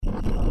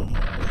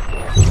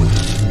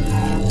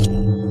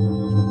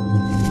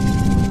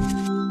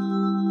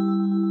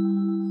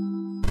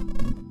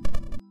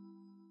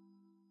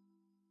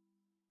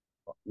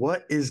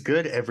What is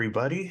good,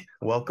 everybody?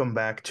 Welcome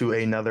back to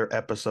another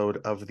episode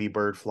of the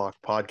Bird Flock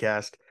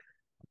podcast.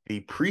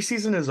 The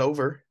preseason is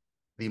over.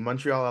 The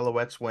Montreal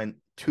Alouettes went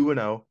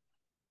 2-0,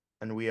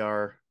 and we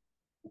are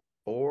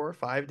 4 or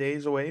 5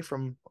 days away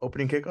from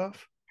opening kickoff.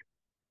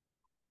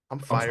 I'm I'm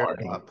fired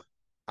fired up. up.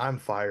 I'm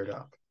fired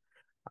up.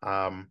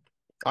 Um,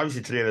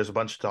 Obviously today there's a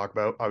bunch to talk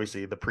about.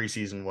 Obviously the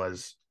preseason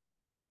was,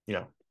 you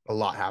know, a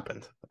lot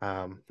happened.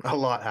 A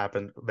lot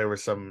happened. There were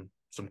some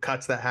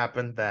cuts that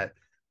happened that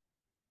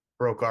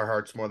broke our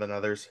hearts more than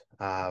others.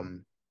 But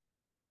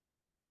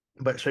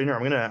Shayner,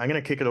 I'm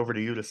gonna kick it over to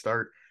you to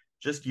start.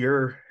 Just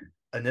your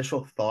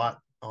initial thought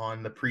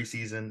on the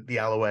preseason, the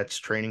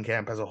Alouettes training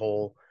camp as a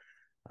whole.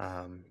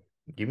 Um,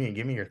 give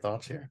me your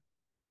thoughts here.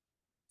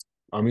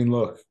 I mean,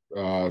 look,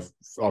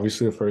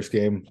 obviously the first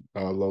game,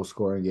 low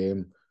scoring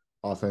game,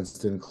 offense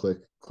didn't click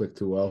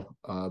too well,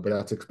 but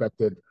that's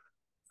expected.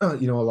 A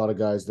lot of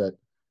guys that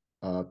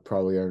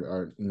probably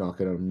are not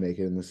going to make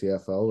it in the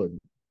CFL and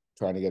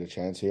trying to get a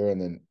chance here, and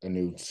then a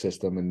new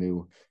system, a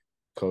new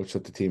coach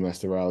that the team has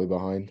to rally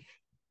behind.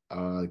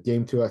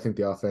 Game two, I think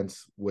the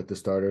offense with the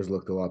starters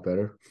looked a lot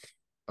better.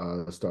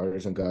 The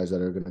starters and guys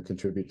that are going to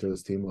contribute to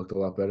this team looked a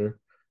lot better.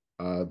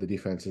 The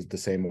defense is the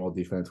same old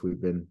defense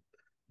we've been,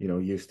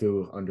 used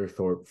to under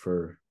Thorpe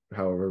for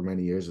however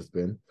many years it's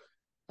been.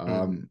 Mm.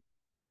 Um,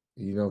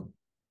 you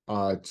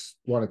know, just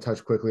want to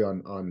touch quickly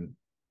on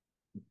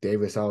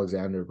Davis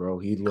Alexander, bro.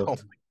 He Oh,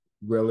 looked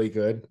really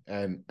good,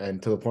 and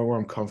to the point where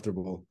I'm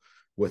comfortable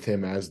with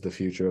him as the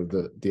future of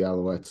the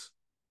Alouettes.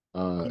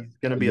 he's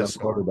gonna A be a young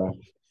star. quarterback,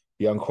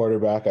 young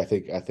quarterback. I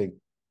think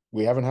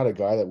we haven't had a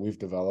guy that we've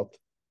developed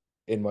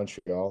in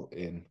Montreal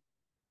in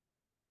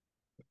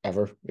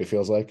ever. It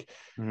feels like.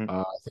 Mhm.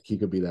 I think he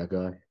could be that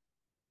guy.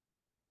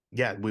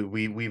 Yeah,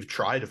 we've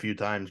tried a few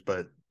times,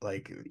 but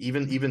like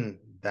even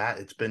that,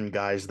 it's been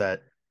guys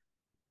that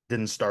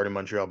didn't start in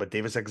Montreal. But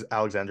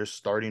Alexander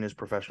starting his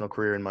professional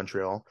career in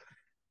Montreal,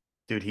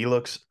 dude, he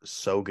looks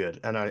so good.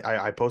 And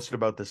I posted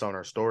about this on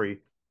our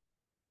story.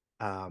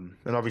 And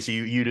obviously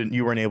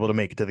you weren't able to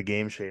make it to the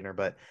game, Shaner,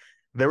 but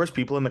there was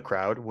people in the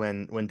crowd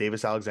when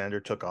Davis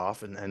Alexander took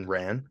off and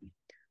ran.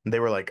 And they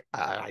were like,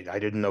 I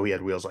didn't know he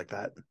had wheels like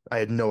that. I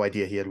had no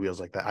idea he had wheels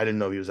like that. I didn't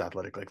know he was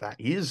athletic like that.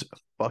 He is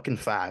fucking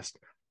fast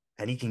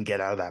and he can get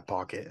out of that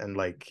pocket. And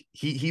like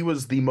he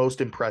was the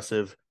most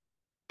impressive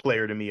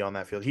player to me on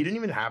that field. He didn't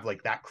even have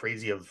like that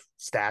crazy of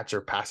stats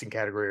or passing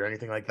category or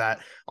anything like that.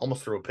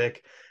 Almost threw a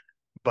pick,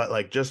 but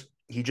like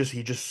he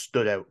just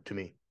stood out to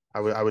me. I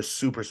was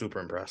super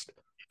impressed.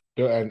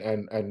 Yeah,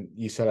 and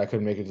you said I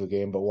couldn't make it to the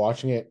game, but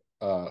watching it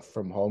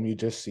from home, you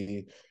just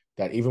see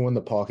that even when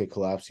the pocket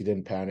collapsed, he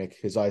didn't panic.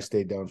 His eyes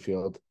stayed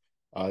downfield.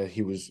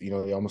 He was, he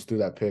almost threw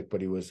that pick,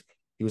 but he was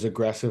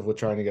aggressive with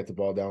trying to get the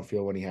ball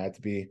downfield when he had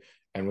to be,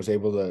 and was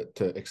able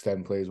to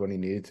extend plays when he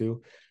needed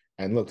to.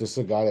 And look, this is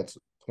a guy that's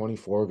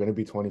 24, going to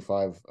be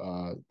 25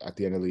 at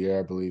the end of the year,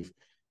 I believe.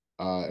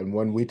 And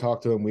when we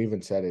talked to him, we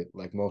even said it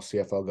like most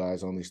CFL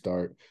guys only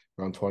start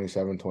around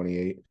 27,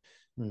 28.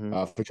 Hmm.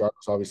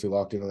 Fajardo's obviously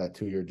locked into that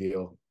 2 year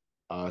deal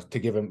to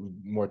give him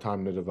more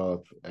time to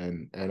develop,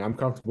 and I'm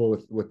comfortable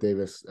with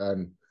Davis.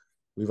 And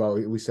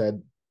we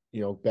said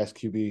best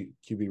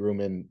QB room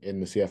in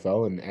the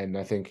CFL, and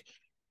I think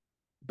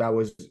that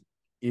was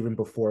even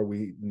before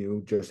we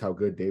knew just how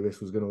good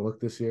Davis was going to look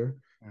this year,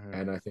 Hmm.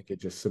 and I think it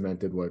just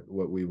cemented what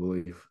we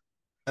believe.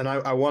 And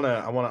I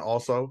wanna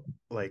also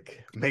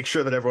like make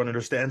sure that everyone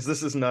understands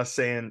this isn't us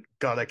saying,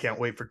 God, I can't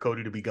wait for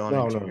Cody to be gone in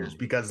No, 2 years. no,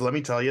 Because let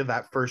me tell you,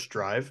 that first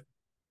drive,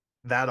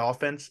 that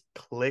offense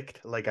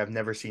clicked like I've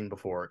never seen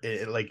before.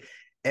 Like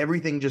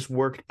everything just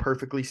worked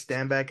perfectly.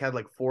 Standback had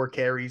like 4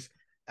 carries,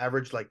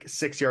 averaged like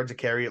 6 yards a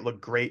carry. It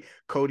looked great.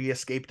 Cody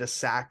escaped a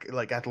sack,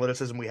 like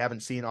athleticism we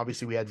haven't seen.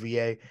 Obviously, we had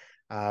VA,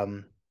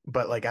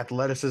 but like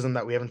athleticism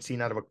that we haven't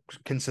seen out of a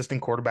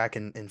consistent quarterback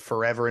in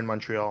forever in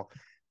Montreal.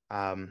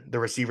 The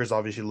receivers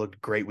obviously looked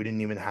great. We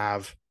didn't even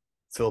have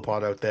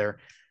Philpott out there.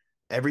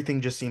 Everything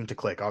just seemed to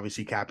click.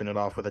 Obviously, capping it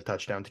off with a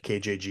touchdown to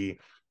KJG.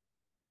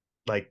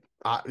 Like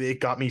it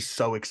got me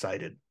so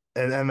excited,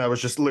 and that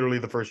was just literally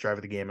the first drive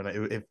of the game, and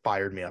it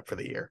fired me up for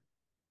the year.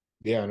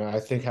 Yeah, and I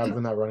think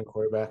having that running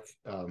quarterback,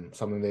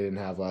 something they didn't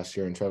have last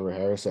year in Trevor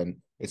Harris, and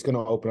it's going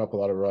to open up a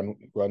lot of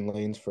run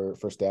lanes for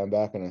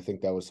Stanback, and I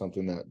think that was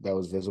something that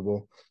was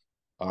visible.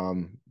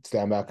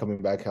 Stanback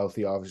coming back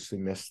healthy, obviously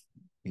missed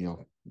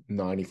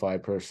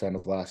 95%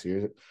 of last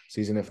year's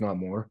season, if not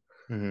more.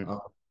 Mm-hmm. Uh,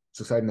 it's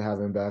exciting to have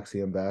him back, see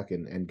him back,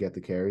 and get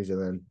the carries,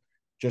 and then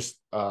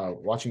just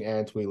watching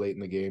Antwi late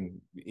in the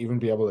game, even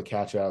be able to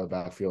catch it out of the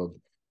backfield.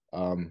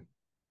 Um,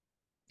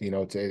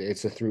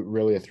 it's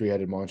really a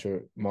three-headed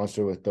monster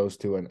with those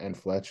two and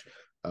Fletch.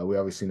 We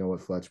obviously know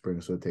what Fletch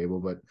brings to the table,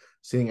 but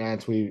seeing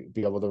Antwi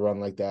be able to run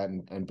like that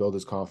and build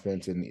his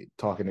confidence, and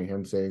talking to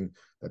him saying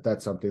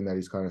that's something that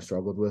he's kind of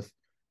struggled with.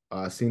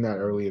 Seeing that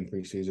early in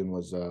preseason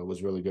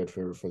was really good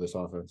for this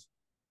offense.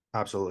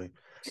 Absolutely.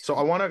 So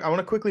I want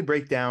to quickly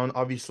break down.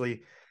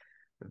 Obviously,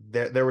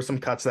 there were some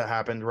cuts that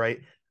happened, right?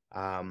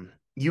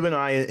 You and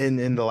I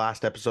in the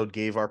last episode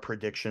gave our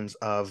predictions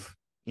of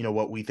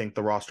what we think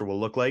the roster will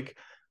look like.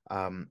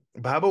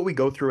 But how about we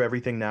go through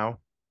everything now,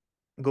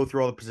 go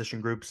through all the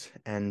position groups,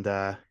 and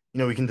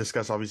we can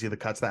discuss obviously the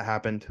cuts that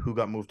happened, who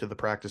got moved to the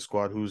practice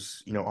squad,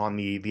 who's on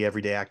the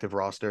everyday active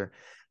roster,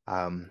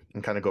 and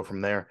kind of go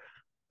from there.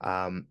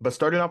 But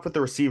starting off with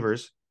the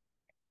receivers,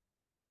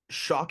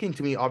 shocking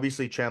to me,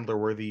 obviously Chandler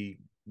Worthy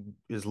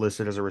is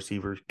listed as a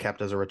receiver,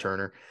 kept as a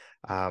returner.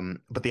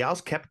 But the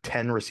Owls kept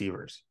 10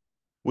 receivers,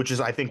 which is,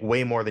 I think,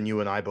 way more than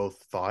you and I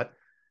both thought,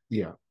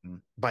 Yeah.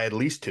 by at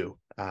least two.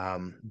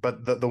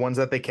 But the ones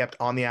that they kept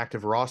on the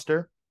active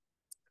roster,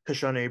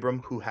 Kashan Abram,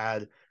 who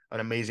had an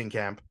amazing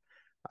camp,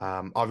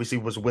 obviously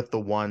was with the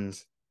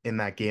ones in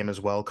that game as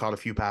well, caught a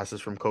few passes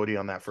from Cody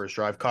on that first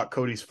drive, caught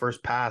Cody's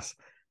first pass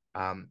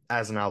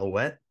as an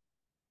Alouette.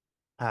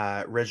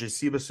 Regis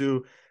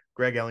Sibasu,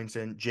 Greg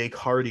Ellington, Jake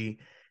Hardy,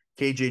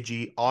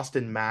 KJG,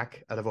 Austin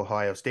Mack out of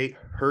Ohio State.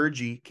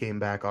 Hergy came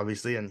back,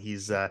 obviously, and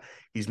he's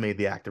made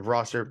the active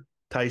roster.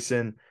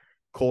 Tyson,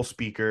 Cole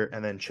Speaker,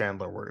 and then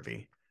Chandler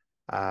Worthy.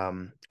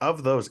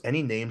 Of those,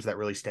 any names that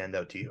really stand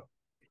out to you?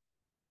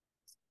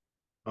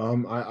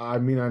 I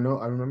mean, I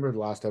remember the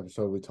last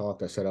episode we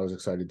talked. I said I was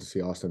excited to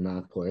see Austin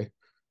Mack play.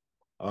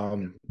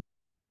 Um,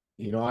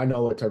 I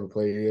know what type of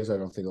player he is. I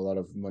don't think a lot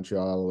of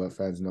Montreal Alouette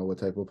fans know what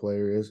type of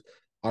player he is.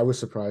 I was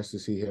surprised to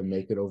see him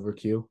make it over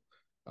Q,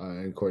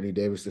 and Courtney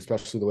Davis,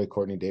 especially the way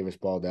Courtney Davis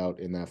balled out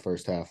in that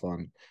first half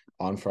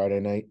on Friday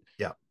night.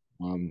 Yeah.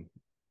 Um,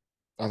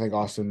 I think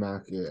Austin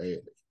Mack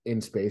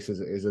in space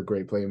is a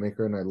great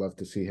playmaker, and I'd love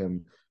to see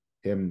him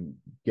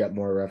get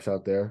more reps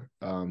out there.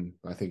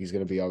 I think he's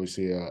going to be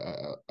obviously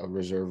a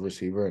reserve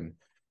receiver and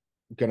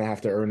going to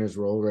have to earn his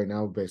role right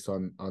now based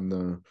on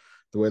the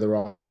way the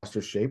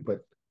roster's shaped. But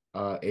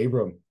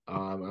Abram,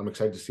 I'm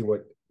excited to see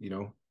what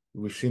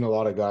we've seen a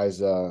lot of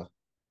guys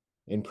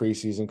in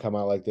preseason come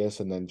out like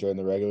this, and then during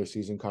the regular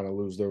season kind of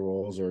lose their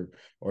roles or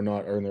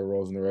not earn their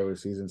roles in the regular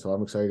season. So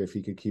I'm excited if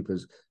he could keep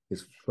his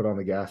foot on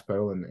the gas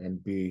pedal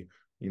and be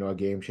a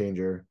game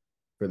changer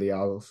for the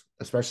Owls.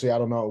 Especially, I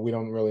don't know, we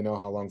don't really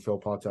know how long Phil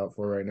Potts out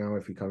for right now.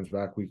 If he comes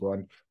back week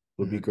one,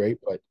 would be Mhm. great.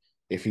 But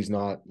if he's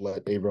not,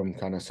 let Abram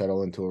kind of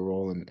settle into a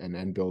role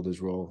and build his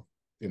role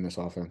in this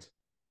offense.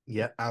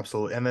 Yeah,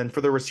 absolutely. And then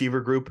for the receiver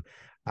group,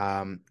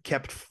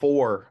 kept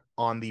four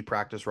on the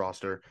practice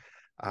roster.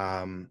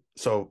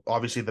 So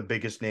obviously the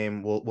biggest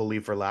name we'll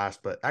leave for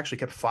last, but actually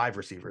kept five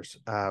receivers,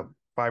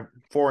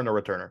 four in a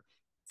returner.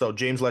 So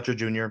James Letcher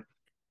Jr.,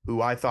 who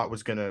I thought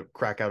was going to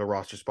crack out a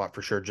roster spot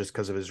for sure just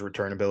because of his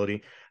return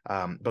ability.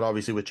 But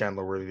obviously with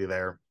Chandler Worthy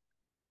there,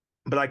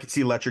 but I could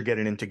see Letcher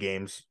getting into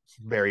games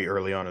very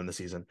early on in the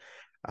season.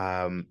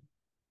 Um,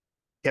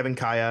 Kevin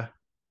Kaya,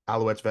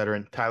 Alouettes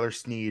veteran, Tyler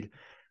Sneed,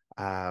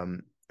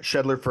 um,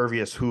 Shedler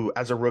Furvius, who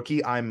as a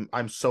rookie, I'm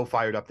so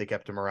fired up they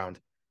kept him around.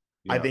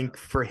 I Yeah. think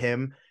for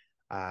him,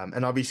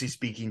 and obviously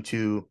speaking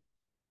to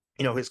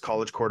his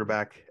college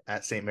quarterback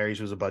at St. Mary's,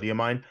 who's a buddy of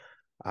mine,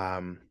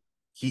 um,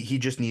 he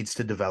just needs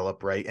to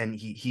develop, right, and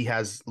he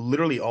has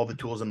literally all the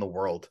tools in the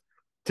world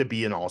to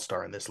be an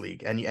all-star in this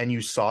league, and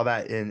you saw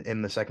that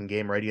in the second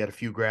game, right? He had a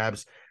few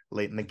grabs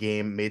late in the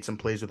game, made some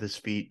plays with his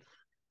feet.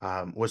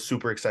 Was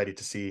super excited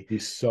to see.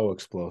 He's so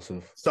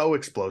explosive. So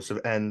explosive,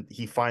 and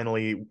he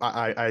finally,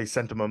 I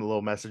sent him a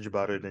little message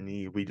about it, and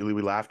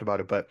we laughed about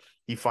it, but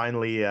he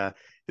finally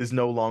is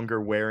no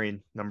longer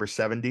wearing number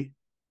 70.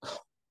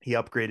 He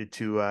upgraded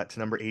to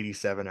number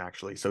 87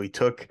 actually. So he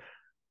took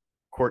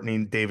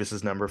Courtney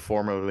Davis's number,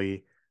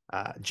 formerly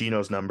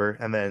Gino's number,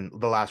 and then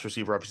the last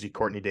receiver, obviously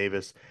Courtney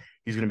Davis,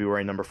 he's going to be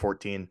wearing number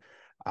 14,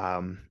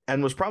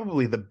 and was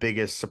probably the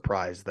biggest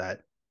surprise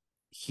that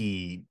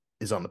he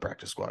is on the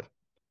practice squad.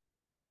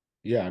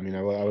 Yeah, I mean,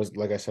 I was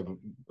like I said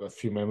a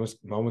few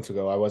moments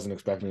ago, I wasn't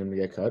expecting him to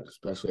get cut,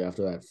 especially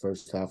after that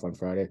first half on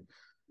Friday.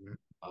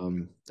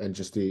 And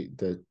just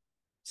the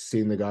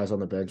seeing the guys on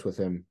the bench with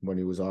him when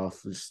he was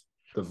off, just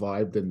the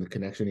vibe and the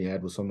connection he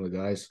had with some of the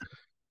guys.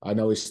 I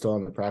know he's still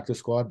on the practice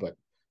squad, but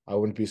I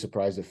wouldn't be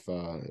surprised if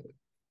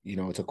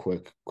it's a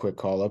quick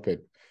call up.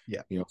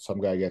 Yeah.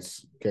 Some guy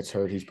gets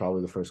hurt, he's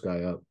probably the first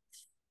guy up.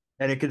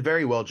 And it could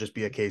very well just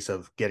be a case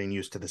of getting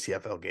used to the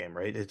CFL game,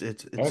 right?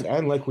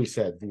 And like we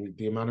said,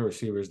 the amount of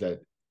receivers that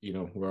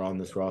were on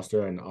this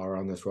roster and are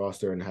on this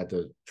roster and had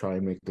to try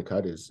and make the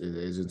cut is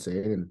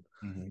insane, and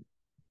Mhm.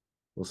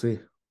 we'll see.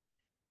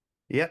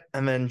 Yeah,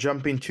 and then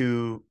jumping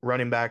to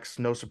running backs,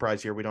 no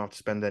surprise here. We don't have to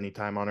spend any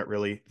time on it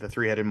really. The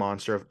three-headed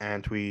monster of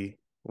Antwi,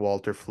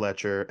 Walter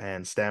Fletcher,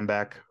 and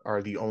Stanback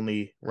are the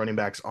only running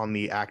backs on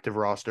the active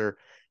roster,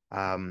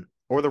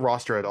 or the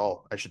roster at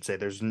all, I should say.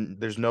 There's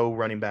no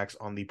running backs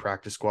on the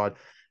practice squad.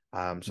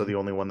 So the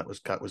only one that was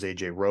cut was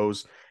AJ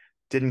Rose.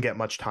 Didn't get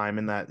much time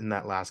in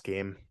that last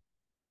game,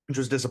 which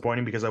was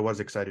disappointing because I was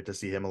excited to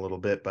see him a little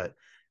bit, but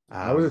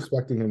I was um,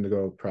 expecting him to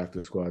go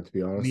practice squad, to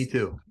be me honest.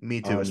 too,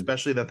 me too. Um,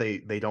 Especially that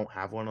they don't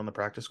have one on the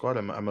practice squad.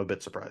 I'm a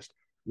bit surprised.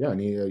 yeah, and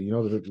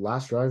the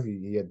last drive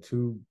he had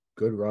two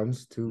good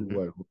runs,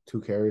 Mhm.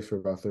 two carries for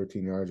about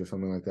 13 yards or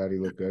something like that. He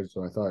looked good,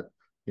 so I thought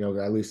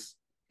at least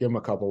give him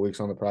a couple weeks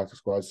on the practice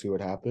squad, see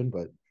what happened.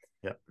 But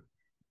Yeah.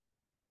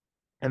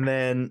 And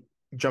then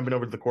jumping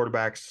over to the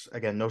quarterbacks,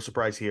 again, no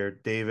surprise here.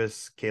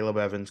 Davis, Caleb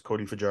Evans,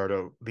 Cody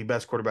Fajardo, the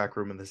best quarterback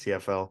room in the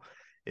CFL,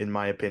 in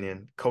my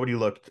opinion. Cody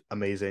looked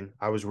amazing.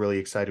 I was really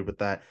excited with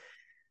that.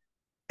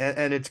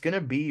 And it's going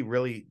to be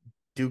really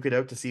duke it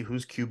out to see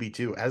who's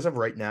QB2. As of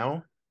right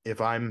now,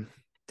 if I'm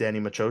Danny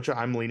Machocha,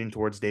 I'm leaning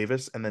towards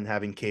Davis and then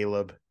having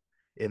Caleb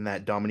in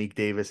that Dominique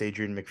Davis,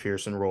 Adrian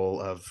McPherson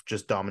role of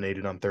just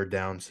dominated on third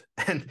downs.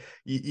 And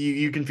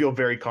you can feel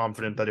very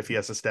confident that if he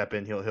has to step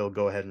in, he'll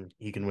go ahead and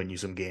he can win you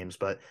some games.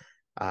 But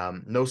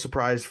no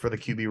surprise for the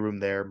QB room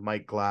there.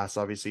 Mike Glass,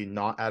 obviously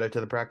not added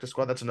to the practice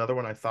squad. That's another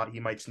one I thought he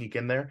might sneak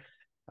in there,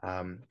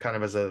 kind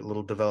of as a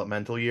little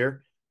developmental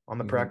year on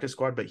the Mhm. practice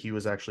squad, but he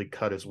was actually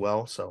cut as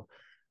well. So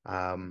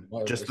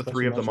just the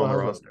three Especially of them on the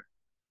roster.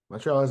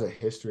 Montreal has a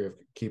history of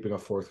keeping a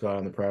fourth guy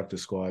on the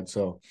practice squad.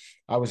 So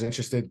I was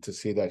interested to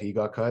see that he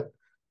got cut.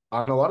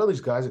 On a lot of these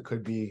guys, it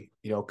could be,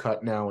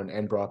 cut now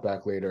and brought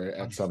back later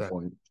at some 100%.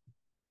 point.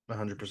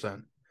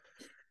 100%.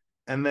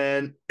 And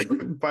then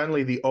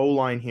finally, the O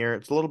line here.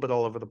 It's a little bit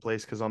all over the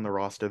place because on the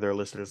roster they're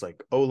listed as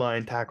like O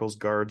line, tackles,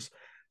 guards.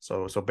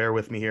 So bear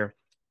with me here.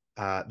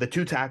 The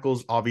two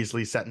tackles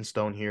obviously set in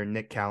stone here.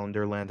 Nick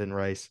Callender, Landon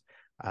Rice.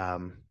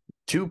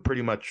 Two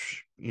pretty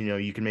much.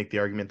 You can make the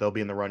argument they'll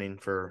be in the running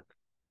for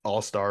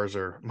all stars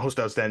or most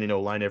outstanding O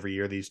line every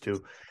year. These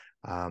two.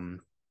 Um,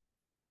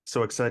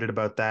 so excited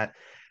about that.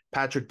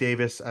 Patrick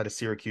Davis out of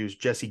Syracuse,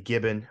 Jesse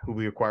Gibbon, who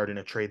we acquired in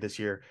a trade this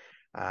year,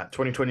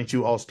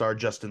 2022 All Star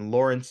Justin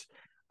Lawrence,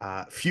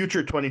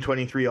 future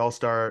 2023 All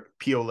Star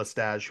Pio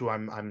Lestage, who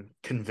I'm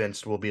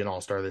convinced will be an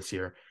All Star this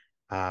year.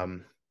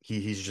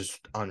 He's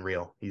just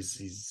unreal.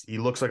 He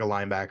looks like a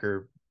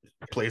linebacker,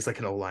 plays like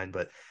an O line,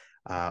 but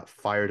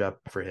fired up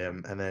for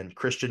him. And then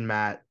Christian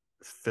Matt,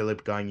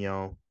 Philip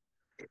Gagnon,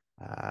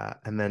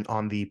 and then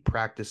on the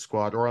practice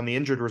squad or on the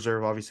injured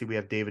reserve, obviously we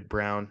have David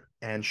Brown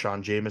and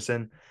Sean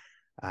Jameson.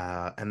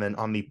 And then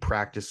on the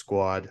practice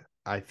squad,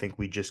 I think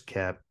we just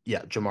kept,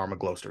 Jamar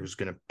McGloster, who's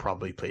going to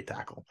probably play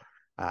tackle.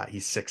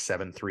 He's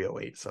 6'7",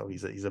 308, so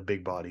he's a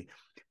big body.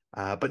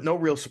 But no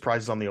real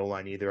surprises on the O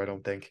line either, I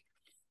don't think.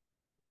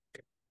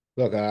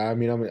 Look, I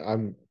mean,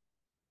 I'm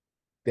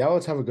the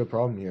Alouettes have a good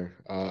problem here,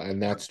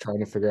 and that's trying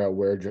to figure out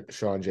where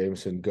Sean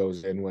Jameson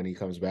goes in when he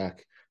comes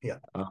back. Yeah.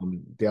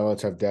 The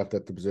Alouettes have depth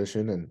at the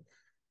position, and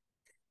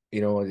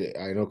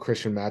I know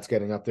Christian Matt's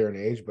getting up there in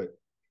age, but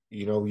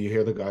you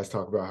hear the guys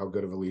talk about how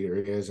good of a leader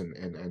he is,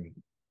 and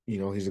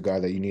he's a guy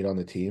that you need on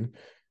the team.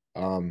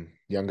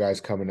 Young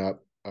guys coming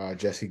up.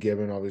 Jesse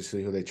Gibbon,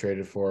 obviously, who they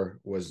traded for,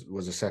 was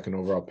a second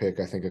overall pick,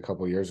 I think, a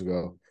couple years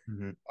ago.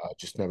 Mm-hmm.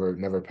 Just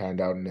never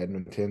panned out in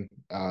Edmonton.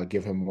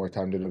 Give him more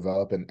time to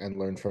develop and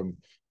learn from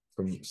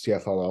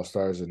CFL All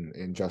Stars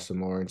and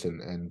Justin Lawrence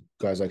and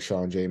guys like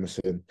Sean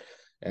Jameson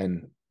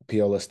and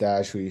Pio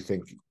Lestage,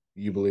 who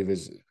you believe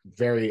is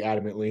very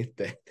adamantly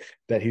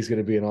that he's going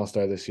to be an All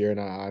Star this year, and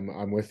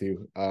I'm with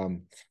you.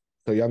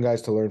 So young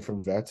guys to learn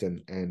from vets,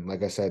 and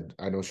like I said,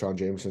 I know Sean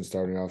Jameson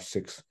starting off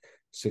six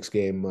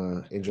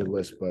game injured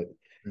list, but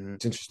Mm-hmm.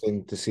 it's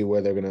interesting to see where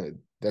they're gonna.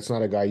 That's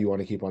not a guy you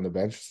want to keep on the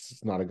bench.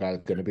 It's not a guy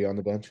that's going to be on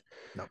the bench.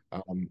 No.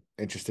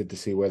 Interested to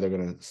see where they're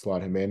going to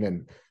slot him in,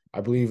 and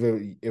I believe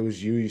it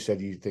was you. You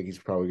said you think he's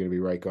probably going to be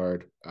right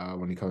guard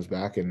when he comes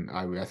back, and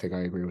I think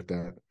I agree with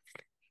that.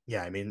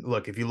 Yeah, I mean,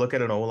 look, if you look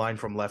at an O line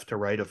from left to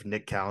right of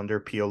Nick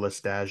Callender, Pio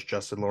Lestage,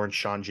 Justin Lawrence,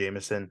 Sean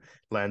Jameson,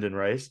 Landon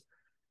Rice,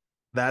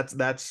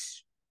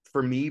 that's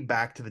for me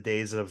back to the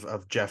days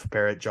of Jeff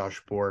Barrett,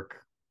 Josh Bork,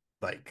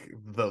 like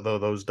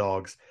those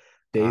dogs.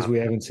 Days we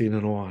Um, haven't seen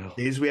in a while.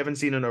 Days we haven't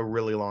seen in a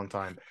really long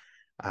time.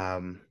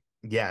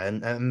 Yeah,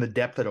 and the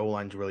depth at O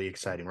line's really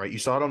exciting, right? You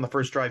saw it on the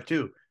first drive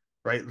too,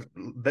 right?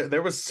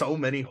 There was so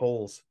many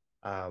holes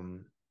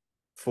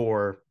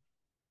for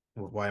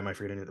why am I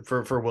forgetting it?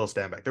 For Will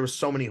Stanback. There was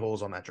so many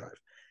holes on that drive.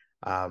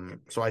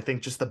 So I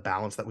think just the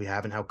balance that we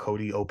have and how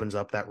Cody opens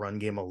up that run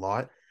game a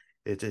lot,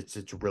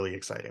 it's really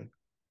exciting.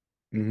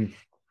 Mm-hmm.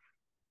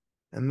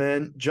 And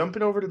then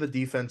jumping over to the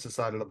defensive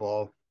side of the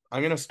ball,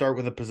 I'm going to start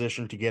with a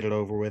position to get it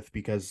over with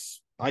because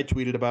I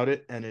tweeted about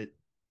it and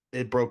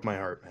it broke my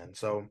heart, man.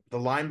 So the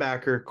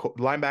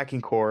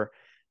linebacking core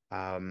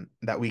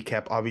that we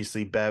kept,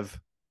 obviously Bev,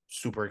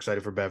 super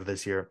excited for Bev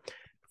this year.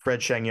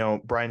 Fred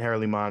Chagnon, Brian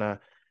Haralimana,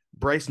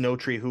 Bryce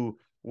Notree, who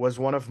was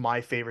one of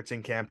my favorites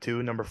in camp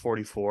too, number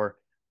 44.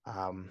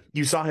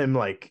 You saw him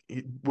like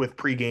with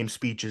pregame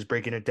speeches,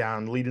 breaking it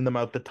down, leading them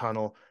out the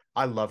tunnel.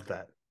 I loved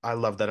that. I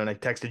love that. And I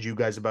texted you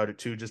guys about it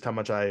too, just how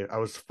much I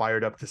was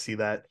fired up to see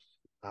that.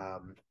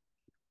 Um,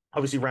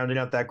 Obviously, rounding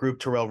out that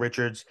group, Terrell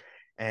Richards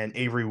and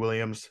Avery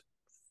Williams.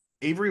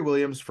 Avery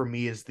Williams, for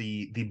me, is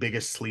the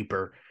biggest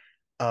sleeper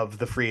of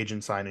the free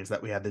agent signings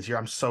that we had this year.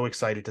 I'm so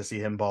excited to see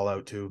him ball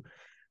out too.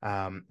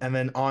 And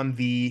then on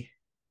the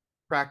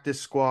practice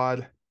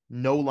squad,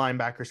 no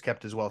linebackers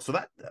kept as well. So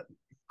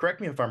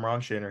correct me if I'm wrong,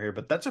 Shaner, here,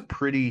 but that's a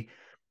pretty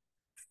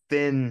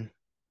thin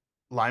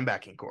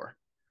linebacking core.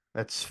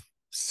 That's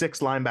 6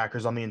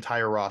 linebackers on the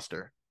entire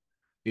roster.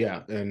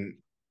 Yeah, and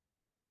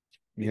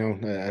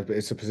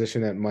it's a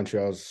position that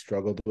Montreal's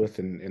struggled with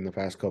in the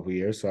past couple of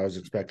years. So I was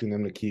expecting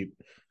them to keep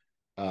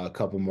a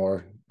couple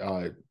more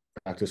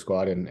practice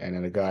squad, and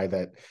then a guy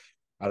that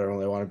I don't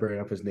really want to bring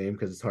up his name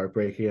because it's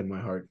heartbreaking, and my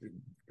heart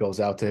goes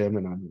out to him,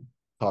 and I'm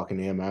talking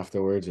to him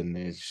afterwards, and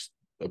it's just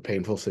a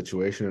painful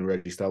situation in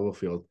Reggie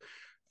Stubblefield,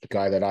 the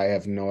guy that I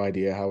have no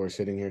idea how we're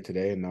sitting here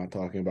today and not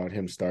talking about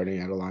him starting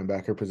at a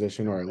linebacker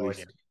position, or at No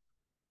idea. least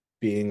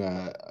being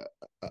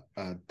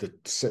the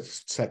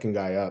second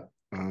guy up.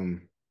 You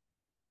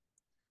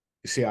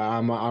see,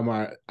 I'm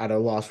at a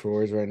loss for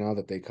words right now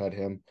that they cut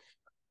him.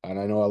 And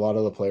I know a lot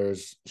of the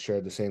players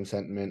shared the same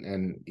sentiment,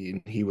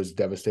 and he was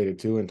devastated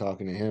too in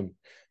talking to him.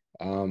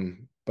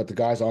 But the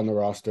guys on the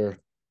roster,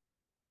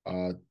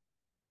 uh,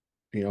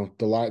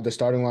 the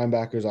starting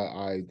linebackers,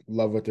 I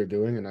love what they're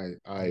doing, and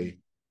I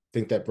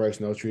think that Bryce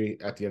Notary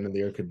at the end of the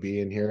year could be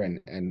in here,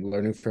 and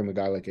learning from a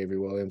guy like Avery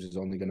Williams is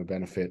only going to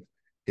benefit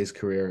his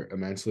career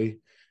immensely.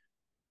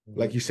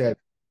 Like Mhm. you said,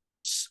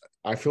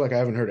 I feel like I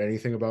haven't heard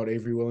anything about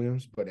Avery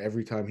Williams, but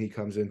every time he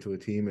comes into a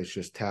team, it's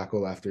just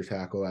tackle after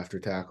tackle after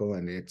tackle,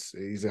 and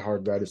he's a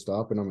hard guy to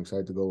stop. And I'm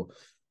excited to go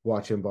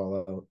watch him ball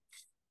out.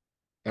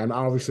 And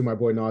obviously, my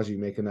boy Najee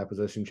making that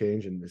position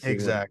change and seeing what he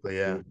Exactly. can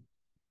Yeah. do.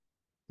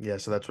 Yeah.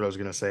 So that's what I was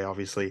gonna say.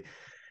 Obviously,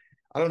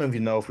 I don't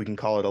even know if we can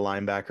call it a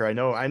linebacker. I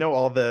know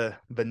all the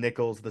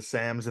Nichols, the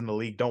Sams in the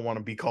league don't want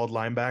to be called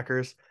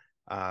linebackers.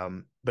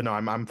 But no,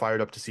 I'm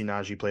fired up to see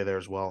Najee play there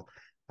as well.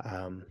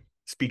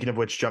 Speaking of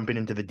which, jumping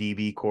into the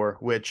DB core,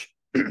 which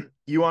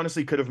you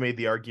honestly could have made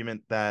the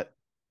argument that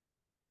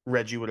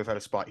Reggie would have had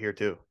a spot here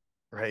too,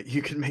 right?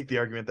 You could make the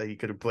argument that he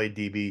could have played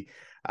DB.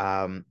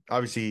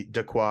 Obviously,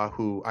 Dequa,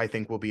 who I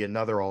think will be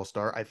another All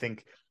Star, I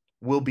think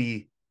will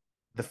be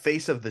the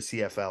face of the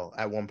CFL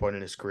at one point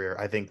in his career.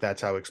 I think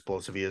that's how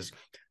explosive he is.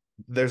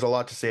 There's a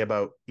lot to say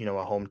about, a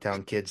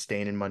hometown kid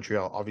staying in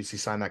Montreal, obviously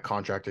signed that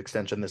contract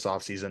extension this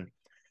offseason.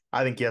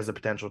 I think he has the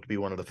potential to be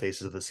one of the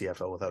faces of the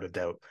CFL without a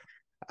doubt.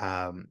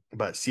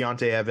 But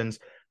Ciante Evans,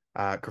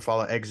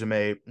 Kerfala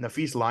Exume,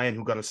 Nafis Lyon,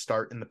 who got a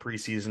start in the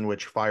preseason,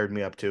 which fired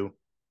me up too.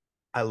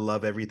 I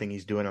love everything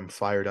he's doing. I'm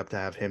fired up to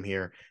have him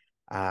here.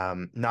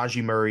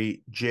 Najee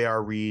Murray,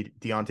 J.R. Reed,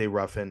 Deontay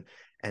Ruffin,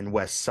 and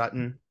Wes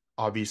Sutton,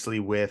 obviously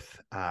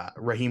with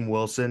Raheem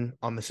Wilson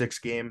on the 6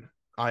 game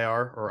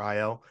IR or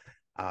IL.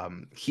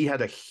 He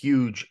had a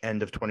huge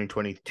end of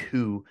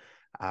 2022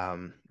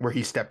 where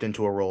he stepped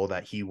into a role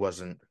that he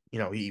wasn't,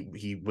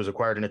 he was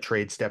acquired in a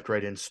trade, stepped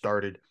right in,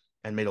 started,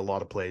 and made a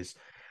lot of plays.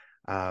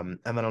 And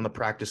then on the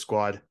practice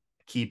squad,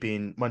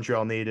 keeping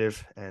Montreal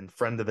native and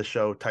friend of the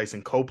show,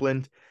 Tyson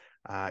Copeland,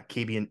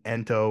 Kabian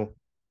Ento,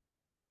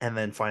 and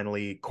then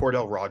finally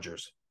Cordell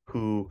Rogers,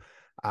 who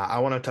I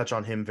want to touch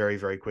on him very,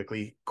 very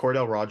quickly.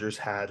 Cordell Rogers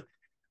had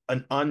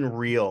an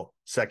unreal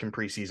second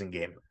preseason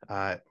game.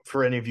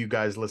 For any of you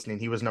guys listening,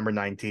 he was number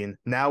 19.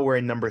 Now we're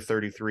in number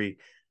 33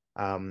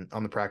 on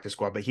the practice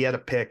squad, but he had a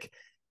pick.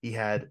 He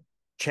had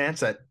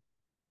chance at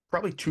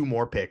probably two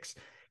more picks.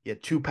 He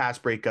had two pass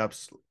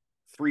breakups,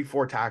 three,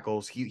 four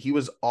tackles. He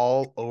was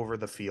all over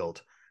the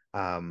field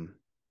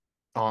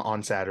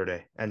on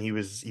Saturday, and he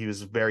was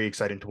very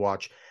exciting to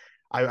watch.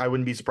 I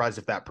wouldn't be surprised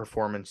if that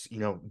performance,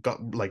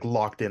 got like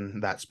locked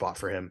in that spot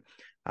for him.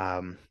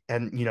 And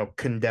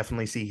can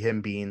definitely see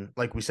him being,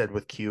 like we said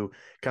with Q,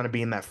 kind of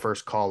being that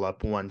first call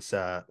up once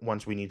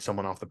we need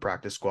someone off the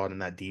practice squad in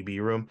that DB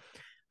room.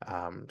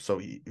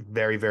 So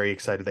very, very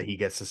excited that he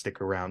gets to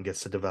stick around,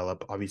 gets to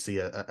develop. Obviously,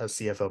 a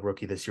CFL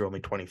rookie this year, only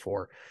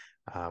 24,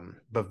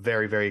 but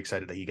very, very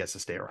excited that he gets to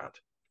stay around.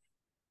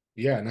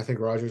 Yeah, and I think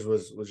Rogers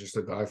was just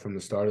a guy from the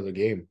start of the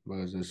game.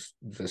 Was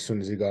as soon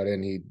as he got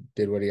in, he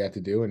did what he had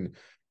to do, and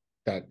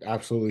that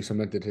absolutely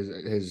cemented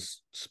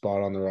his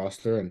spot on the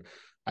roster. And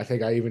I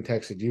think I even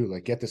texted you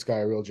like, get this guy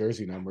a real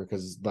jersey number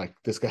because like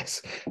this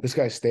guy's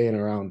staying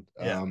around.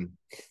 Yeah.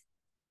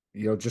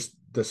 Just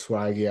the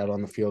swag he had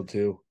on the field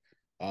too.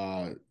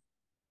 Uh,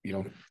 you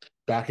know,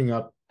 backing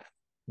up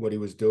what he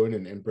was doing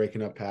and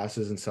breaking up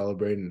passes and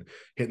celebrating,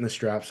 hitting the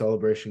strap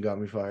celebration got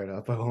me fired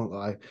up. I won't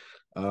lie.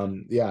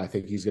 Yeah, I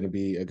think he's going to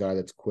be a guy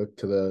that's quick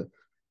to the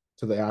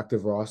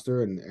active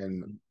roster.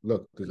 And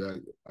look,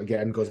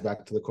 again, goes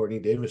back to the Courtney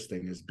Davis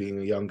thing, is being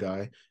a young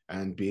guy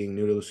and being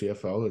new to the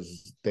CFL,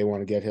 is they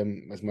want to get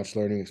him as much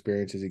learning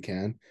experience as he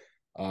can.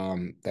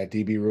 That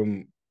DB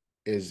room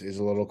is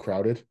a little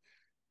crowded.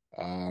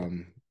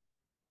 Um,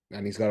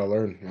 and he's got to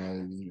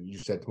learn. You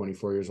said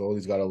 24 years old.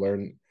 He's got to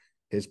learn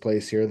his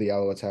place here. The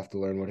Alouettes have to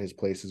learn what his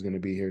place is going to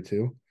be here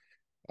too.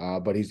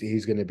 But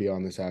he's going to be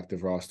on this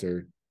active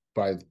roster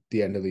by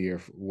the end of the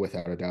year,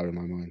 without a doubt in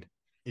my mind.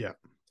 Yeah.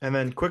 And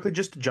then quickly,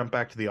 just to jump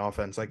back to the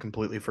offense, I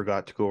completely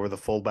forgot to go over the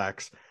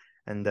fullbacks,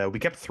 and we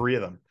kept three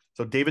of them.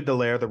 So David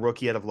Dallaire, the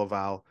rookie out of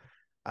Laval,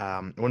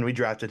 when we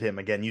drafted him,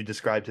 again, you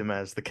described him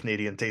as the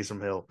Canadian Taysom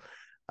Hill.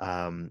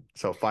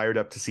 So fired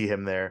up to see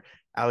him there.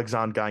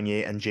 Alexandre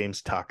Gagne and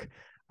James Tuck.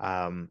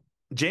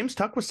 James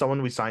Tuck was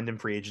someone we signed in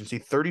free agency,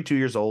 32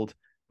 years old,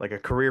 like a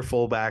career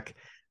fullback.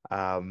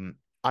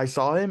 I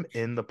saw him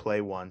in the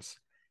play once,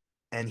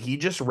 and he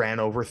just ran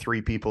over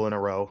three people in a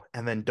row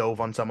and then dove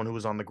on someone who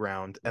was on the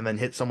ground and then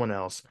hit someone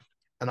else.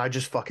 And I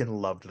just fucking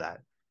loved that.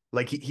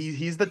 Like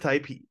he's the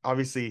type,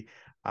 obviously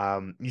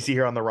You see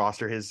here on the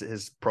roster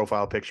his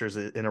profile pictures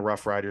in a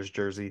Rough Riders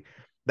jersey.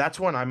 That's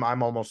when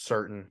I'm almost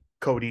certain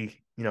Cody,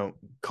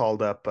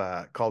 called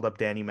up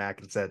Danny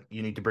Mac and said,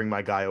 "You need to bring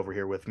my guy over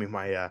here with me,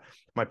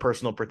 my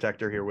personal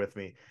protector here with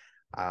me."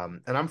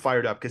 And I'm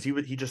fired up because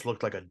he just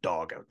looked like a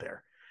dog out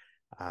there.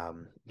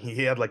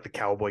 He had like the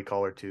cowboy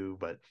collar too,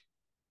 but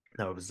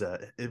no, it was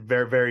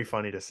very very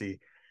funny to see.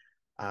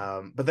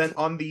 But then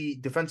on the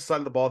defensive side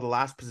of the ball, the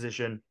last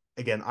position,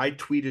 again, I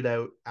tweeted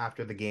out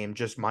after the game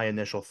just my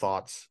initial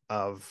thoughts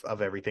of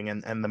everything,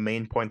 and the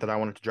main point that I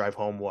wanted to drive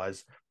home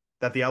was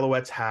that the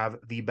Alouettes have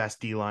the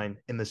best D line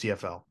in the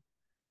CFL.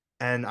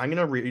 And I'm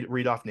gonna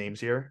read off names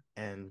here,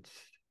 and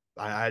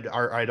I'd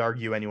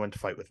argue anyone to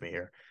fight with me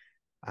here.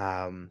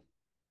 Um,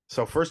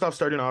 so first off,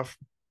 starting off,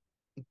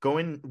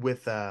 going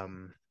with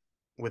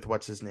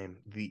what's his name,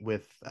 the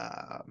with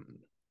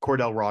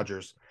Cordell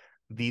Rogers,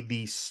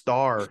 the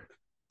star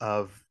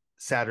of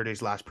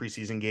Saturday's last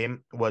preseason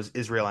game was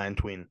Israel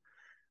Antwin.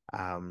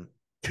 Um,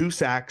 2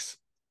 sacks,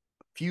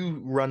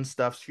 few run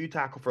stuffs, few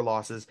tackle for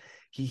losses.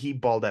 He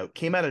balled out,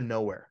 came out of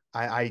nowhere.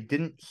 I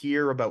didn't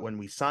hear about when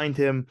we signed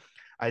him.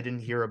 I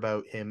didn't hear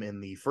about him in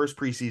the first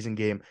preseason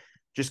game.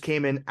 Just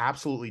came in,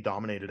 absolutely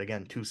dominated.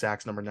 Again, 2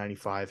 sacks, number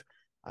 95.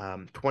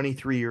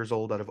 23 years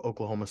old out of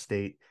Oklahoma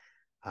State.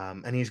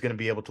 And he's going to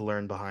be able to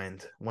learn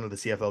behind one of the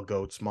CFL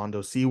goats,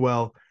 Mondo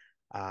Sewell,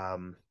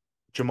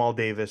 Jamal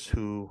Davis,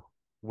 who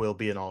will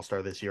be an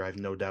all-star this year. I have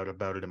no doubt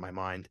about it in my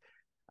mind.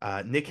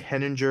 Nick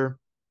Henninger,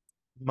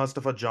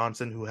 Mustafa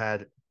Johnson, who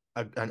had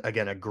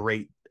again a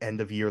great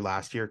end of year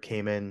last year,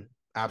 came in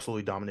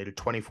absolutely dominated.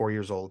 24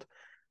 years old.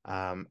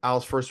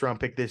 Al's first round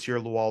pick this year,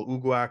 Lual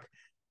Uguak.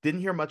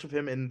 Didn't hear much of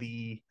him in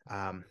the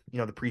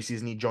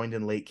preseason. He joined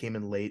in late, came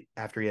in late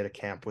after he had a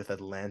camp with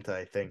Atlanta,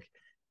 I think.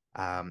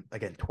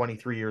 Again,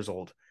 23 years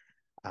old.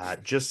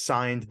 Just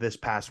signed this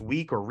past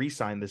week or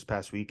re-signed this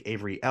past week.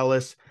 Avery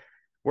Ellis,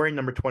 wearing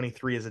number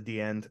 23 as a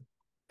D end.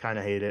 Kind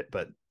of hate it,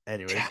 but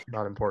anyways,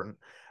 not important.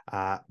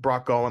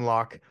 Brock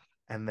Golenlock,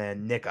 and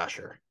then Nick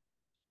Usher.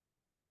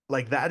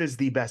 Like that is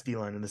the best D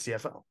line in the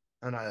CFL,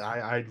 and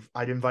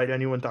I'd invite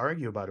anyone to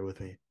argue about it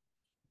with me.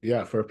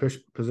 Yeah, for a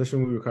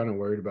position we were kind of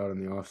worried about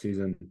in the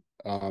offseason,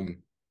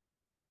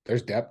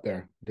 there's depth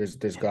there. There's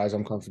guys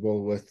I'm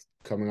comfortable with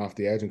coming off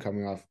the edge and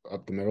coming off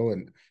up the middle,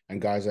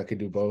 and guys that could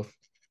do both.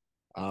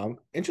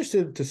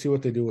 Interested to see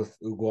what they do with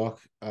Uguak.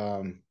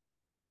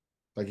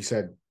 Like you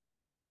said,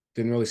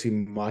 didn't really see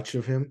much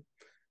of him.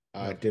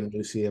 Yeah. Didn't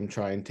really see him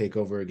try and take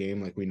over a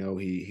game like we know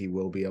he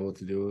will be able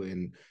to do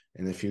in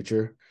the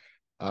future.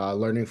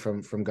 Learning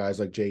from guys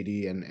like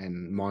JD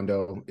and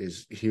Mondo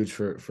is huge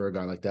for a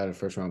guy like that, a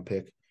first round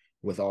pick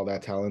with all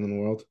that talent in the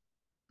world.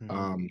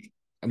 Mm-hmm.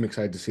 I'm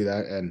excited to see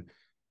that. And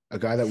a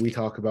guy that we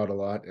talk about a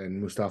lot,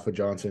 and Mustafa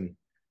Johnson,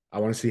 I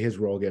want to see his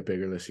role get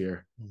bigger this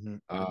year.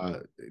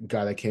 Mm-hmm.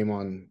 Guy that came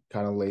on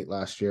kind of late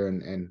last year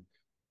and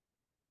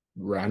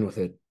ran with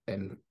it.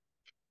 And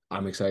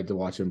I'm excited to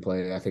watch him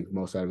play. I think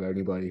most out of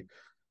anybody,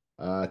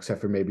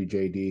 except for maybe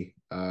JD,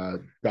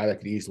 guy that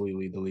could easily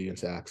lead the league in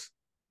sacks,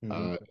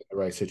 Mm-hmm. in the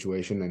right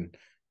situation.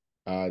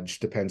 And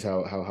just depends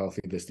how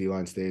healthy this D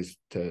line stays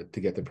to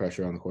get the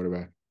pressure on the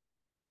quarterback.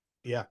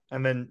 Yeah,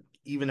 and then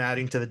even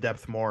adding to the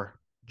depth more,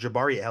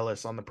 Jabari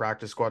Ellis on the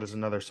practice squad is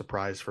another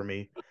surprise for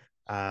me.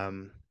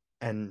 Um,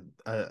 and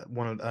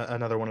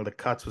another one of the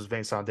cuts was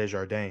Vincent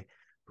Desjardins,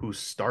 who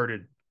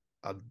started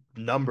a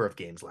number of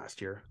games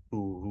last year,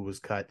 who was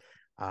cut.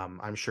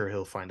 I'm sure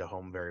he'll find a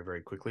home very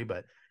very quickly,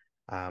 but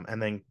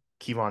and then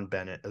Kevon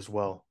Bennett as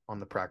well on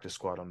the practice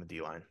squad on the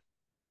D line.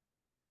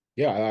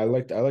 Yeah, I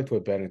liked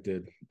what Bennett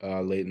did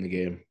late in the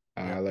game.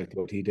 I Yep. liked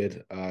what he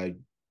did. I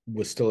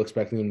was still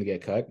expecting him to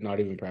get cut, not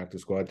even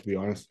practice squad, to be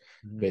honest,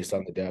 Mm-hmm. based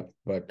on the depth,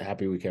 but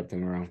happy we kept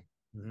him around.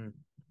 Mm-hmm.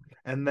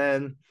 And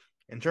then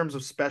in terms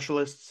of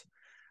specialists,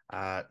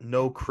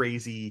 no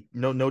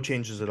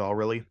changes at all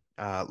really.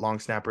 Long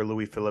snapper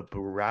Louis Philippe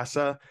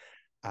Bourassa,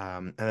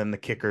 and then the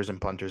kickers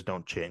and punters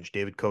don't change.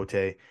 David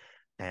Cote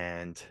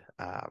and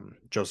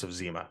Joseph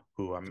Zima,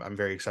 who I'm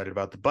very excited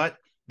about. But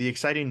the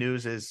exciting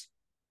news is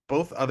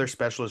both other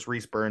specialists,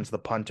 Reese Burns, the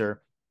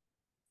punter,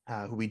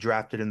 who we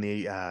drafted in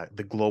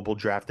the global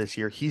draft this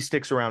year, he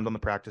sticks around on the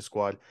practice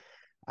squad.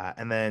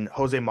 And then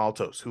Jose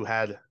Maltos, who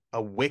had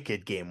a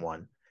wicked game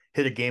one,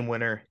 hit a game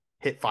winner,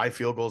 hit 5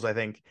 field goals, I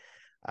think.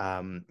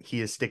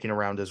 He is sticking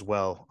around as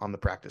well on the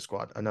practice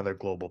squad, another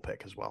global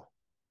pick as well.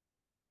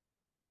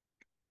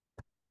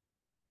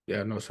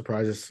 Yeah, no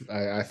surprises.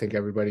 I think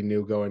everybody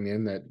knew going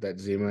in that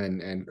Zima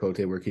and Cote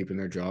were keeping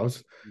their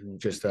jobs. Mm-hmm.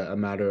 Just a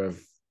matter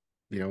of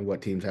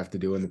what teams have to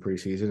do in the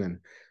preseason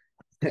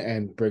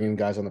and bringing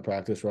guys on the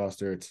practice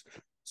roster. It's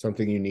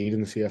something you need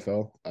in the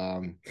CFL.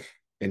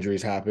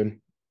 Injuries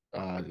happen.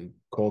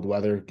 Cold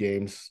weather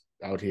games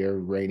out here,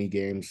 rainy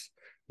games.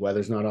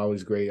 Weather's not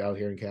always great out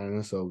here in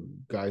Canada, so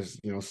guys,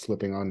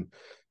 slipping on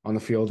the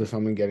field or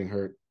something, getting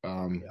hurt.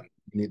 Yeah.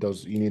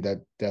 You need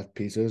that depth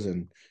pieces,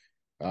 and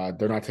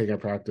they're not taking a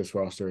practice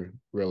roster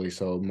really,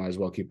 so might as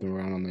well keep them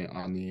around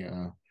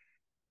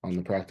on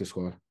the practice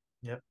squad.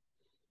 Yep.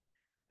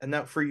 And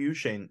now for you,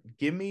 Shane,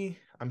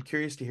 I'm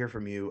curious to hear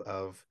from you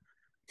of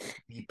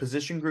the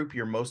position group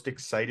you're most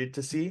excited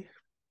to see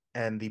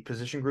and the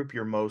position group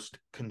you're most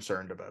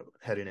concerned about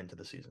heading into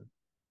the season.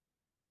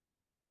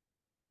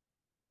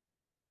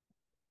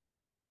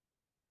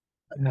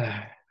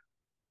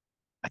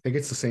 I think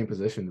it's the same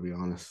position, to be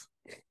honest.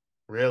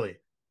 Really?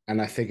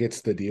 And I think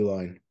it's the D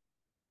line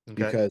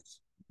Okay. because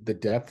the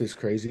depth is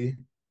crazy,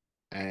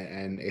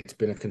 and it's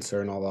been a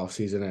concern all off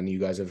season. And you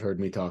guys have heard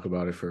me talk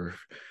about it for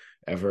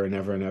ever and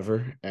ever and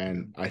ever.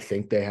 And I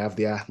think they have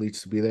the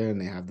athletes to be there, and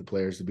they have the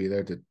players to be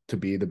there to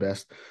be the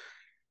best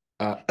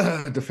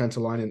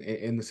defensive line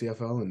in the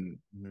CFL. And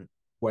Mhm.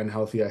 when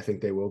healthy, I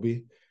think they will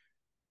be.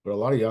 But a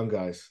lot of young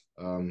guys,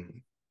 a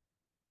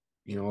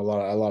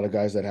lot of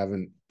guys that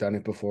haven't done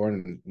it before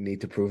and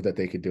need to prove that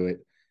they could do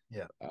it.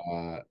 Yeah.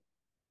 Uh,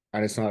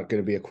 and it's not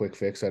going to be a quick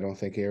fix, I don't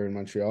think, here in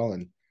Montreal.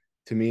 And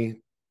to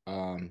me,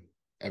 um,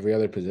 every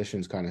other position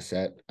is kind of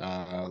set.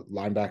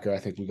 Linebacker, I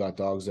think we got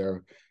dogs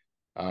there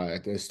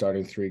at the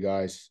starting three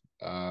guys.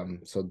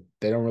 So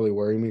they don't really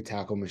worry me.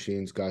 Tackle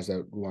machines, guys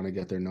that want to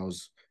get their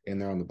nose in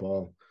there on the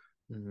ball.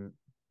 Hmm.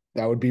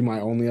 That would be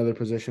my only other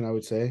position, I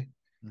would say.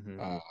 Hmm.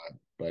 Uh,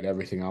 but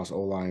everything else,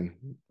 O line,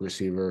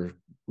 receiver,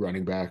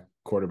 running back,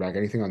 quarterback,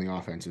 anything on the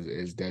offense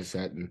is dead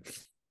set and Yeah.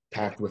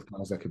 packed with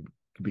guys that could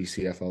be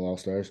CFL All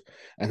Stars.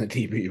 And the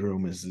DB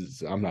room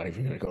is I'm not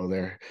even going to go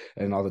there,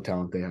 and all the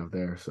talent they have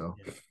there. So,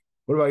 Yeah.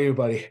 what about you,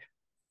 buddy?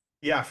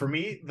 Yeah, for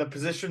me, the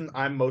position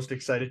I'm most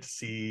excited to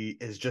see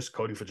is just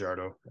Cody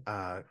Fajardo,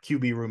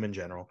 QB room in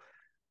general.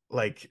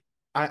 Like,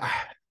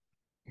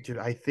 dude,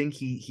 I think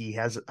he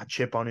has a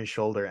chip on his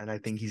shoulder, and I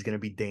think he's going to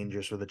be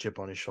dangerous with a chip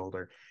on his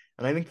shoulder.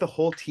 And I think the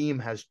whole team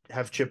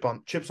have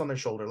chips on their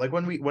shoulder. Like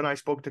when I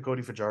spoke to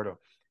Cody Fajardo,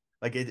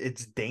 like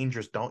it's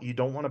dangerous. You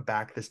don't want to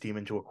back this team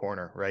into a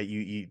corner, right?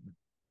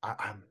 I,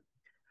 I'm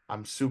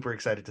I'm super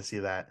excited to see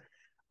that.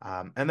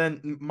 And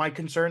then my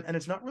concern, and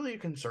it's not really a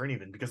concern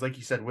even because, like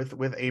you said,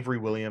 with Avery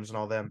Williams and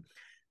all them,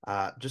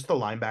 just the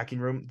linebacking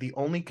room. The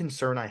only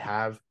concern I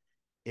have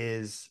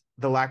is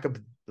the lack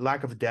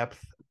of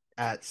depth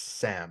at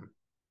Sam,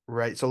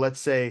 right? So let's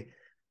say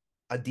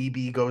a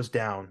DB goes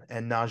down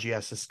and Najee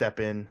has to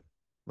step in.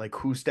 Like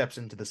who steps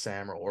into the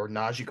Sam role, or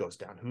Najee goes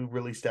down? Who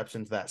really steps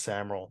into that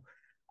Sam role?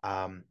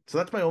 So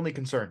that's my only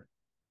concern,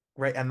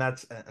 right? And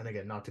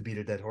again, not to beat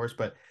a dead horse,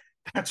 but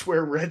that's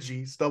where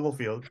Reggie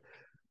Stubblefield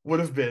would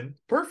have been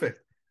perfect,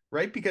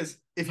 right? Because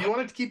if you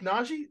wanted to keep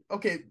Najee,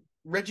 okay,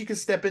 Reggie could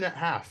step in at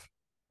half,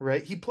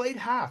 right? He played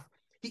half.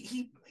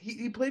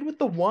 He played with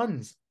the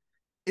ones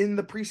in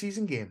the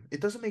preseason game.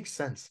 It doesn't make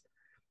sense.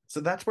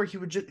 So that's where he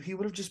would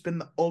have just been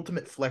the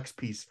ultimate flex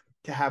piece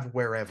to have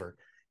wherever.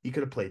 He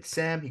could have played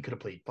Sam. He could have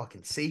played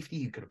fucking safety.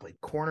 He could have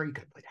played corner. He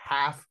could have played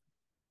half.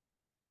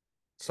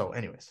 So,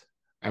 anyways,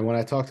 And when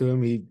I talked to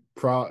him, he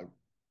prided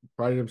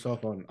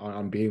himself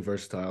on being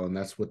versatile, and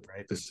that's what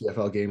right? the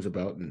CFL game's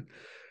about. And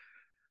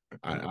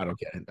I don't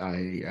get it.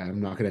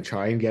 I'm not going to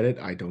try and get it.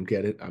 I don't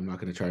get it. I'm not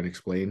going to try and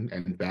explain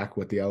and back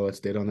what the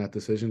Alouettes did on that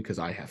decision because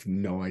I have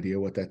no idea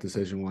what that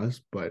decision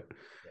was. But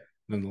Yeah.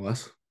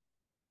 nonetheless,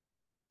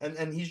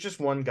 And he's just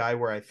one guy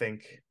where I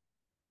think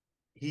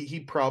he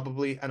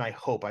probably, and I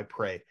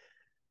pray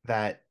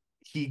that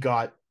he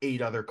got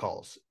 8 other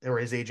calls, or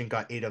his agent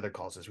got 8 other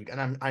calls this week.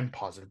 And I'm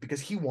positive because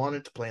he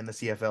wanted to play in the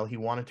CFL. He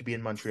wanted to be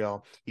in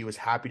Montreal. He was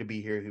happy to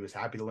be here. He was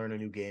happy to learn a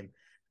new game.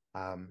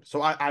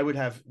 So I would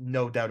have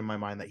no doubt in my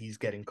mind that he's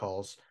getting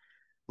calls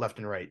left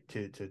and right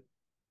to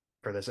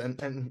for this.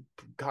 And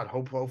God,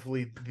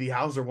 hopefully the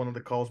Owls are one of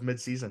the calls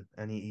mid-season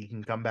and he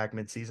can come back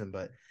mid-season.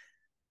 But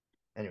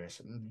anyways,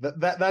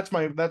 that's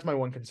my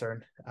one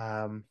concern.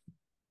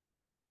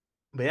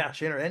 But yeah,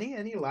 Shane,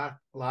 any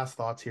last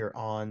thoughts here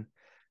on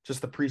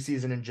just the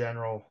preseason in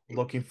general?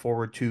 Looking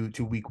forward to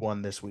week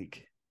one this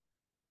week.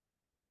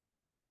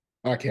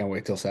 I can't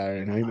wait till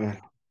Saturday night, man.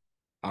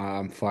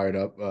 I'm fired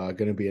up.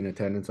 Going to be in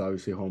attendance,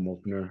 obviously, home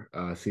opener,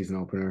 season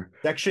opener.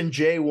 Section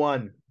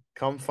J1,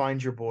 come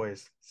find your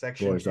boys.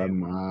 Section Boys,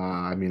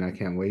 J1. I mean, I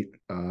can't wait.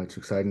 It's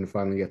exciting to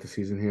finally get the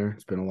season here.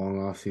 It's been a long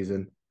off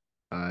season.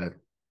 I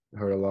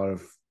heard a lot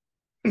of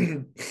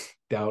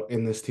doubt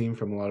in this team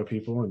from a lot of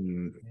people,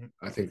 and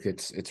I think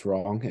it's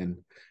wrong. And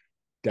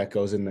that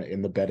goes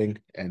in the betting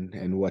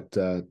and what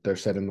they're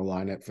setting the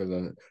line at for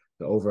the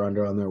over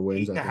under on their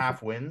wins. Eight and a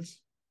half wins.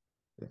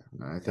 Yeah,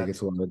 I think That's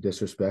it's a lot of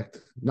disrespect.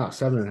 No,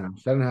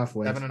 7.5, 7.5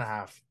 wins,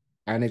 7.5.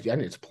 and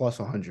it's plus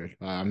 100.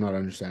 I'm not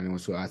understanding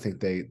what's. I think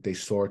they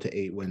soar to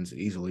 8 wins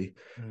easily.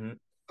 Mm-hmm.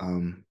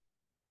 Um,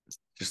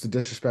 just the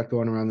disrespect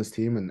going around this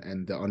team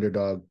and the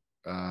underdog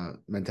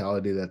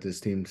mentality that this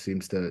team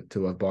seems to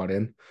have bought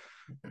in.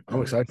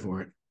 I'm excited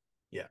for it.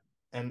 Yeah.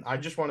 And I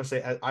just want to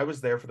say I was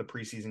there for the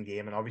preseason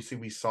game, and obviously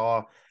we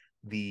saw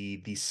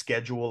the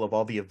schedule of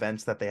all the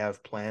events that they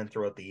have planned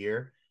throughout the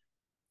year.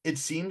 It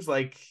seems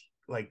like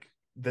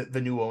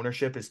the new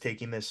ownership is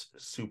taking this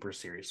super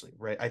seriously,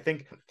 right? I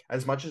think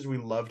as much as we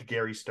loved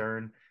Gary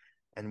Stern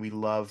and we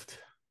loved,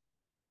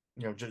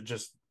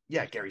 just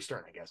yeah, Gary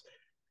Stern, I guess.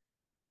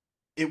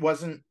 It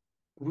wasn't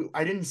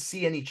I didn't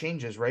see any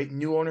changes, right?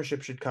 New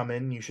ownership should come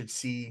in. You should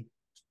see,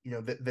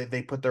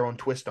 they put their own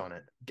twist on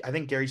it. I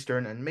think Gary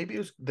Stern, and maybe it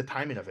was the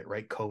timing of it,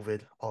 right?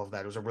 COVID, all of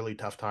that. It was a really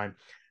tough time.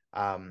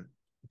 Um,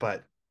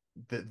 but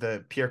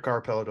the Pierre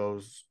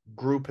Carpelto's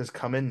group has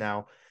come in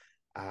now.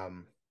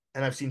 Um,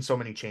 and I've seen so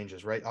many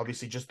changes, right?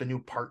 Obviously, just the new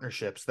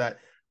partnerships that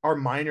are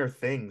minor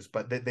things,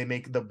 but they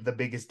make the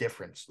biggest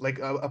difference. Like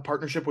a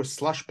partnership with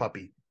Slush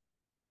Puppy,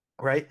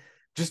 right?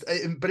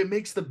 But it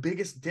makes the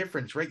biggest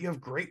difference, right? You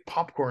have great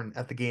popcorn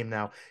at the game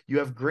now. You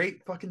have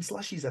great fucking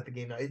slushies at the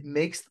game now. It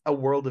makes a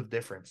world of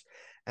difference.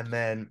 And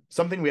then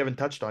something we haven't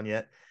touched on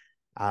yet,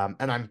 and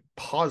I'm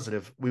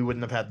positive we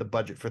wouldn't have had the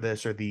budget for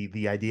this or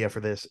the idea for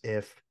this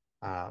if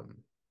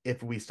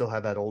we still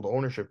had that old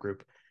ownership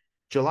group.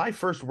 July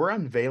 1st, we're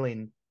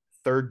unveiling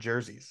third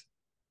jerseys.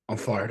 I'm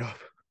fired up.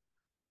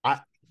 I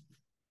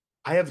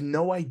I have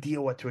no idea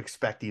what to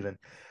expect even.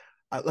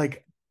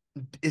 Like,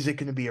 is it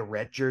going to be a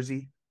red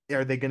jersey?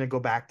 Are they going to go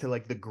back to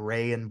like the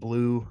gray and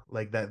blue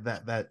like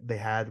that they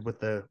had with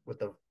the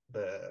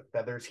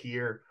feathers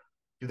here?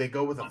 Do they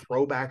go with a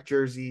throwback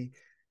jersey?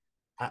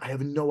 I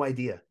have no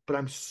idea, but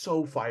I'm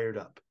so fired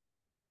up.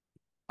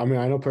 I mean,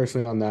 I know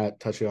personally on that,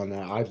 touching on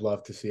that, I'd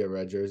love to see a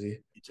red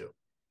jersey. Me too.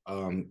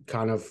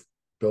 Kind of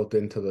built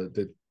into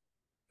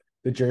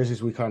the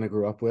jerseys we kind of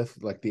grew up with,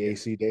 like the Yeah.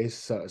 AC days.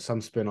 So,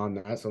 some spin on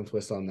that, some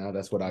twist on that.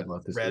 That's what Yeah. I'd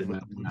love to see Red in with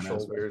the in blue that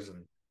aspect. shoulders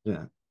and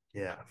Yeah.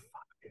 yeah.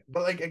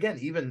 But like again,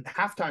 even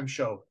halftime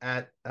show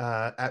at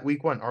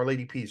week one, Our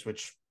Lady Peace,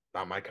 which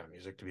not my kind of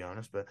music to be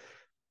honest, but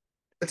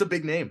it's a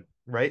big name,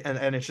 right?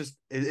 And it's just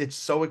it's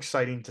so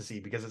exciting to see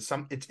because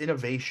it's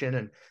innovation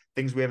and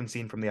things we haven't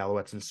seen from the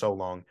Alouettes in so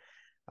long.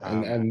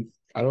 Um, And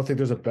I don't think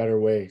there's a better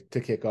way to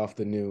kick off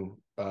the new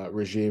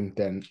regime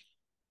than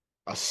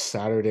a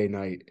Saturday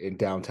night in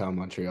downtown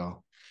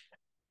Montreal.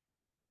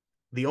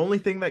 the only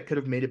thing that could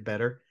have made it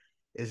better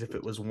is if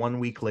it was 1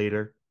 week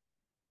later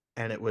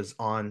and it was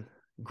on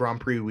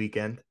Grand Prix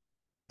weekend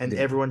and Yeah.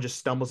 everyone just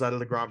stumbles out of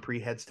the Grand Prix,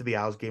 heads to the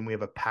Owls game. We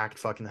have a packed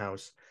fucking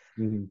house.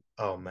 Mhm.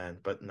 Oh man,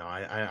 but no,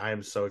 I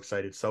am so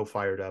excited, so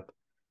fired up.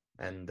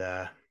 And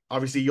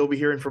obviously you'll be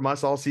hearing from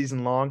us all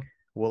season long.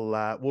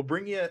 We'll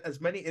bring you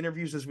as many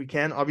interviews as we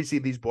can. Obviously,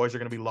 these boys are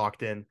going to be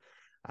locked in,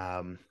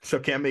 so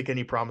can't make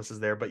any promises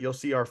there. But you'll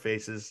see our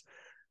faces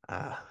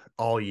uh,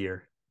 all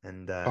year,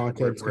 and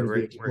Content's going to be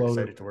we're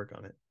excited exploding. to work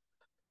on it.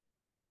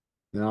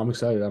 No, I'm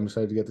excited. I'm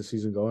excited to get the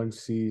season going.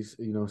 See,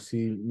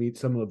 meet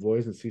some of the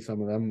boys and see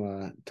some of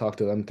them. Talk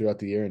to them throughout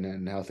the year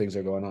and how things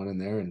are going on in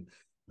there, and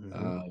Mm-hmm.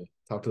 uh,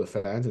 talk to the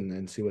fans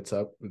and see what's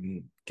up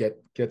and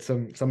get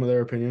some of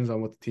their opinions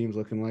on what the team's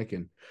looking like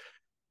and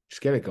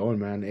just get it going,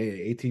 man.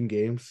 18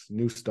 games,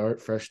 new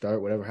start, fresh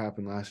start. Whatever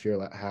happened last year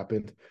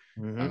happened.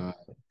 Mm-hmm. Uh,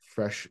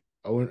 fresh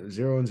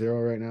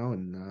 0-0 right now,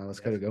 and let's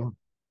get Yes. it going.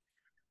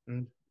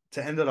 And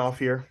to end it off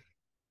here,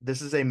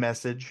 this is a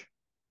message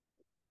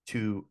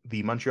to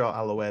the Montreal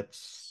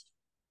Alouettes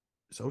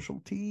social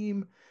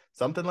team,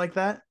 something like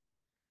that.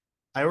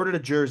 I ordered a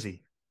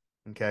jersey.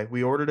 Okay,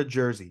 we ordered a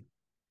jersey.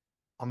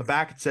 On the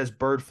back, it says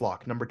Bird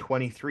Flock number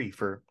 23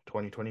 for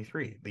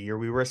 2023, the year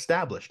we were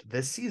established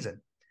this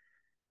season.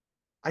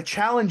 I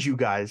challenge you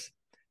guys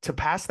to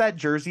pass that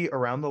jersey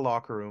around the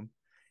locker room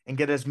and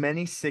get as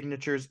many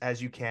signatures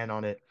as you can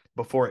on it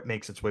before it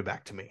makes its way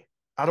back to me.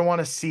 I don't want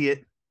to see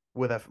it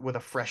with a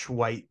fresh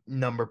white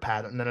number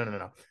pad. No, no, no,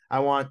 no. I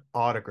want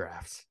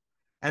autographs.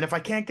 And if I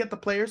can't get the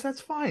players,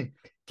 that's fine.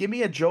 Give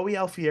me a Joey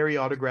Alfieri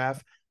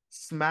autograph,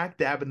 smack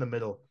dab in the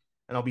middle,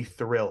 and I'll be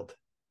thrilled.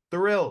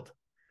 Thrilled.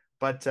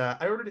 But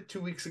I ordered it 2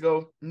 weeks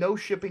ago. No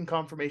shipping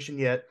confirmation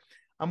yet.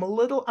 I'm a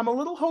little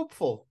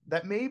hopeful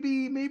that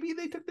maybe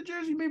they took the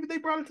jersey, maybe they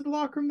brought it to the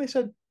locker room. They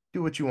said,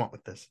 "Do what you want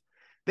with this."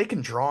 They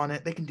can draw on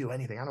it. They can do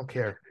anything. I don't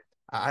care.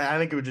 I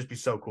think it would just be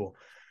so cool.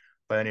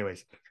 But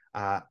anyways,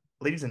 uh,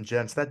 ladies and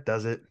gents, that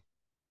does it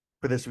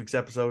for this week's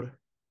episode.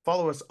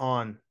 Follow us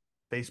on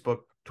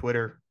Facebook,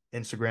 Twitter,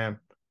 Instagram.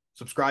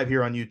 Subscribe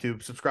here on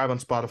YouTube. Subscribe on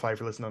Spotify if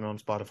you're listening on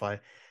Spotify.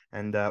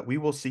 And we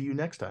will see you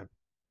next time.